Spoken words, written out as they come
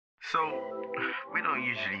So, we don't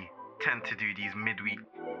usually tend to do these midweek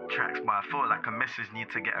tracks, but I feel like a message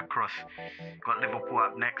needs to get across. Got Liverpool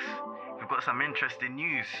up next. We've got some interesting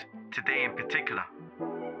news today in particular.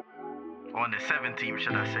 Or on the 17th,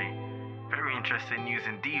 should I say. Very interesting news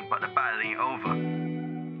indeed, but the battle ain't over.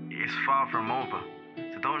 It is far from over.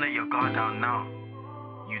 So don't let your guard down now.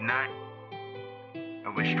 Unite,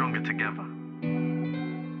 and we're stronger together.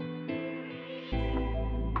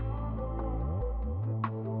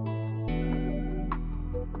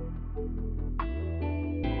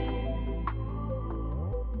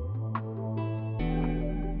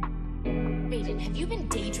 Have you been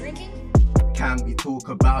day drinking? Can we talk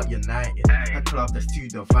about United? A club that's too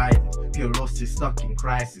divided. Pure loss is stuck in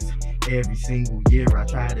crisis. Every single year I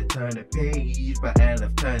try to turn a page, but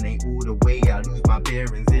LF turn ain't all the way. I lose my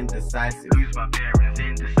bearings indecisive. I lose my bearings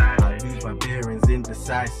indecisive. I lose my bearings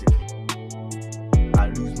indecisive. I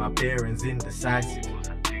lose my bearings indecisive.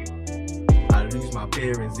 I lose my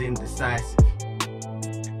bearings indecisive.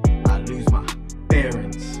 I lose my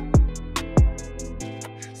bearings.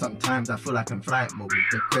 Sometimes I feel like I'm flight mode.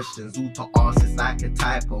 The questions all to ask is like a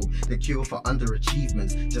typo. The cure for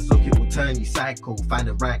underachievement, just look, it will turn you psycho. Find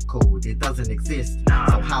the right code, it doesn't exist.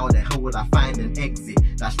 So how the hell would I find an exit?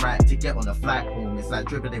 That's right, to get on a flight home. It's like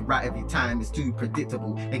dribbling right every time, it's too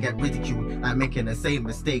predictable. And get ridiculed, like making the same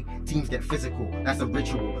mistake. Teams get physical, that's a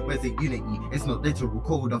ritual. Where's the unity? It's not literal.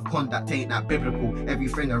 Code of conduct ain't that biblical.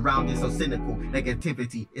 Everything around is so cynical.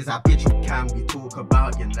 Negativity is habitual. Can we talk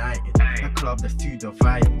about United? A club that's too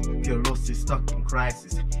divided. Pure loss is stuck in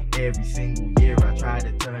crisis. Every single year I try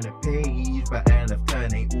to turn a page, but LF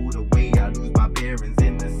turn ain't all the way. I lose my bearings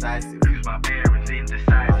indecisive. Lose my bearings indecisive.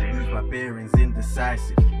 I lose my bearings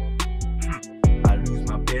indecisive. I lose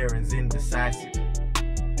my bearings indecisive.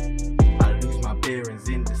 I lose my bearings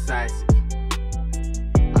indecisive.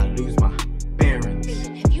 I lose my bearings.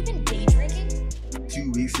 Have you been day drinking?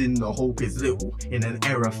 2 weeks in, the hope is little. In an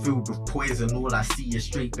era filled with poison, all I see is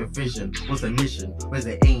straight division. What's the mission? Where's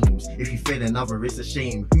the aims? If you fail another, it's a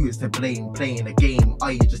shame. Who is to blame? Playing the game?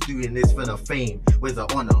 Are you just doing this for the fame? Where's the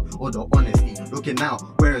honor or the honesty? Looking out,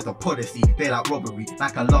 where is the policy? They're like robbery,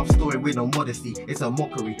 like a love story with no modesty. It's a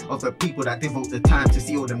mockery of the people that devote the time to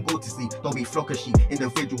see all them go to sleep. Don't be flock of sheep,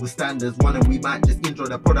 individual standards. One and we might just enjoy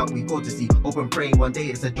the product we go to see. Open praying, one day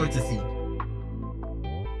it's a joy to see.